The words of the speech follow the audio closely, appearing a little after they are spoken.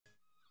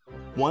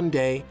One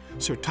day,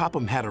 Sir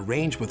Topham had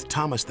arranged with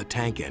Thomas the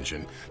Tank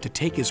Engine to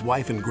take his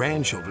wife and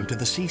grandchildren to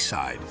the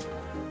seaside.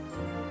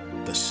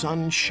 The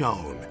sun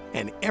shone,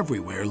 and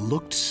everywhere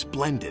looked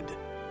splendid.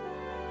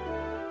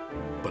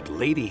 But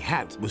Lady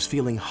Hatt was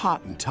feeling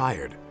hot and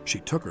tired. She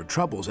took her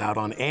troubles out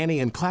on Annie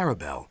and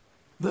Clarabelle.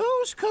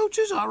 "Those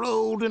coaches are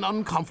old and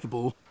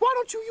uncomfortable. Why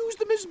don't you use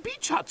them as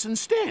beach huts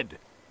instead?"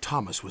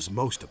 Thomas was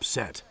most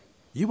upset.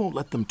 "You won't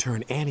let them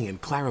turn Annie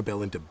and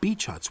Clarabelle into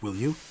beach huts, will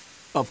you?"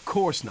 "Of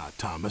course not,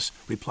 Thomas,"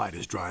 replied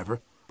his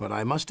driver. "But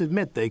I must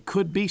admit they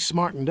could be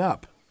smartened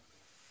up."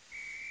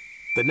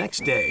 The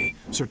next day,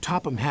 Sir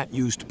Topham Hatt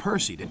used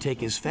Percy to take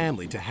his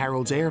family to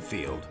Harold's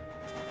airfield.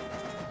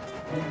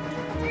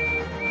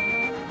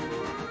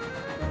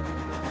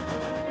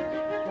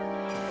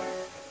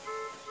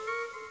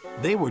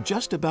 They were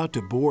just about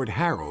to board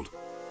Harold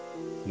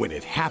when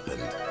it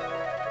happened.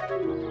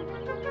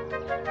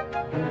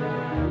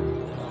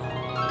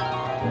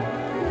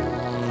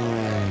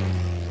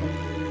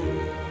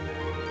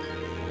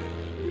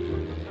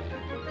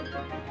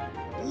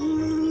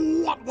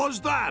 "What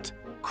was that?"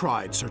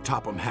 cried Sir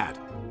Topham Hatt.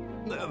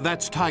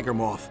 "That's Tiger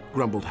Moth,"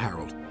 grumbled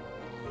Harold.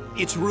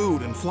 "It's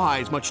rude and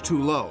flies much too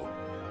low."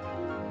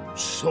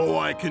 "So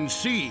I can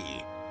see.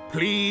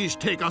 Please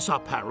take us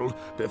up, Harold,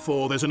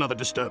 before there's another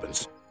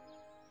disturbance."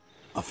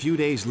 A few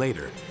days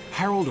later,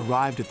 Harold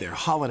arrived at their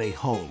holiday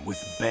home with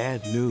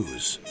bad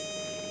news.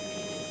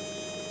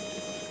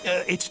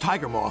 "It's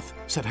Tiger Moth,"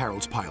 said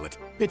Harold's pilot.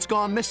 "It's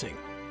gone missing.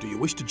 Do you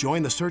wish to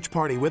join the search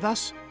party with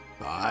us?"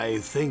 "I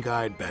think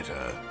I'd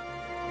better."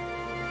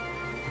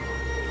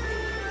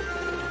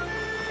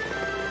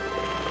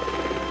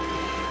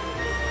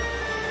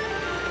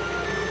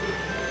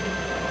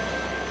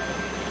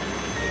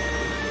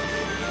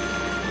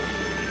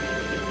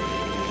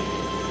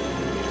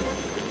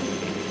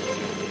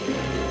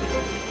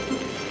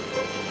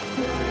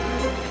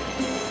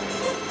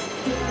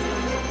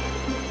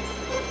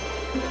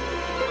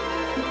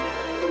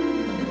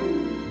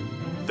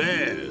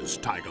 "There's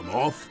Tiger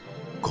Moth,"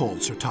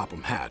 called Sir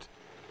Topham Hatt.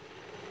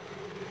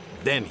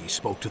 Then he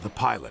spoke to the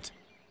pilot.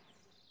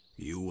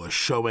 "You were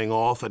showing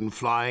off and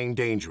flying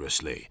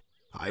dangerously.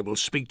 I will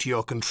speak to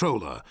your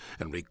controller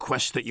and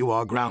request that you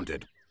are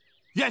grounded."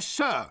 "Yes,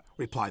 sir,"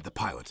 replied the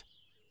pilot.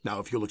 "Now,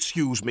 if you'll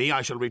excuse me,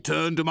 I shall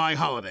return to my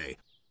holiday."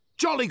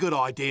 "Jolly good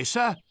idea,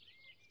 sir."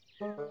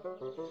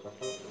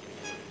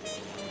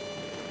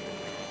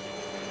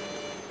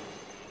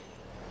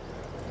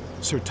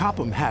 Sir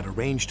Topham Hatt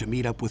arranged to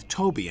meet up with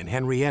Toby and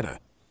Henrietta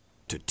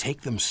to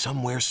take them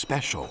somewhere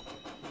special.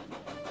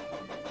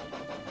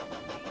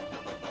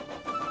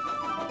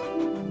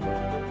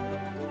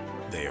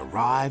 They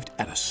arrived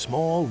at a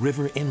small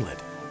river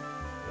inlet.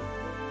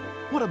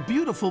 "What a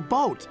beautiful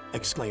boat!"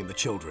 exclaimed the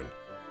children.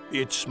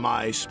 "It's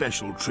my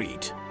special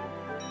treat."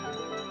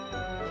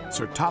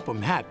 Sir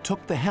Topham Hatt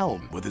took the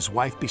helm with his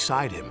wife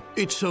beside him.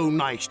 "It's so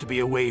nice to be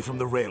away from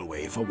the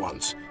railway for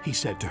once," he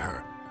said to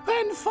her.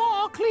 "And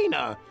far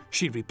cleaner,"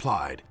 she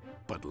replied.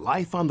 But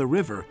life on the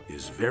river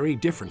is very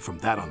different from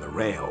that on the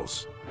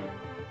rails.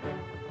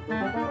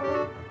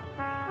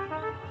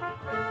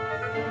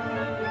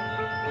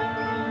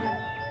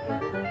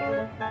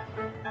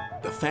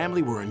 The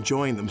family were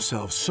enjoying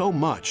themselves so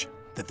much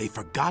that they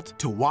forgot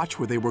to watch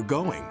where they were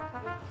going.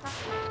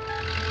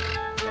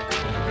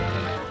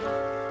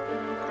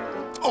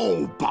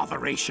 "Oh,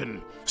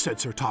 botheration," said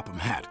Sir Topham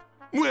Hatt.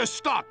 "We're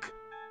stuck."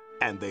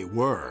 And they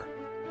were.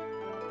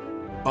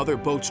 Other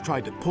boats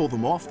tried to pull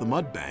them off the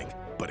mud bank,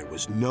 but it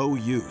was no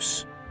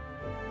use.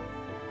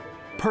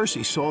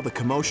 Percy saw the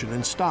commotion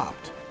and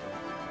stopped.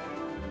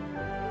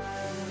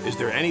 "Is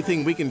there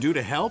anything we can do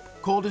to help?"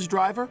 called his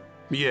driver.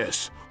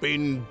 "Yes,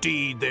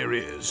 indeed there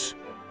is."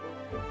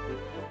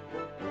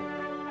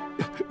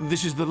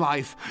 "This is the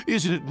life,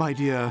 isn't it, my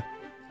dear?"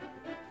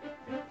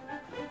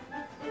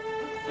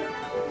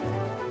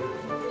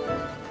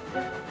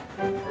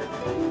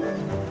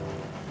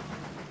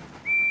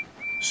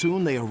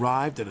 Soon they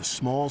arrived at a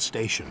small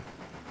station.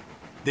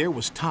 There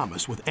was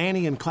Thomas with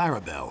Annie and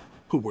Clarabelle,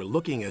 who were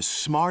looking as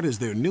smart as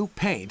their new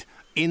paint,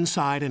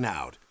 inside and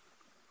out.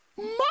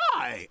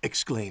 "My!"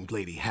 exclaimed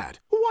Lady Hatt.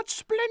 "What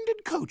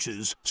splendid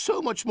coaches!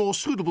 So much more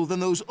suitable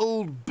than those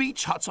old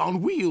beach huts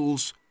on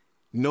wheels."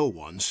 No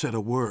one said a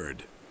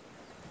word.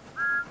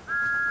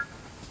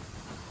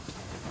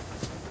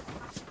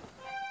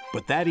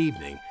 But that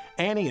evening,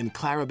 Annie and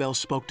Clarabelle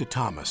spoke to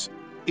Thomas.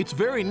 "It's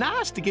very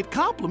nice to get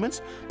compliments,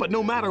 but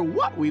no matter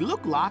what we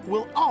look like,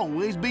 we'll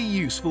always be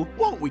useful,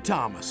 won't we,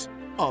 Thomas?"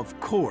 "Of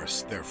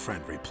course," their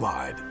friend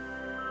replied.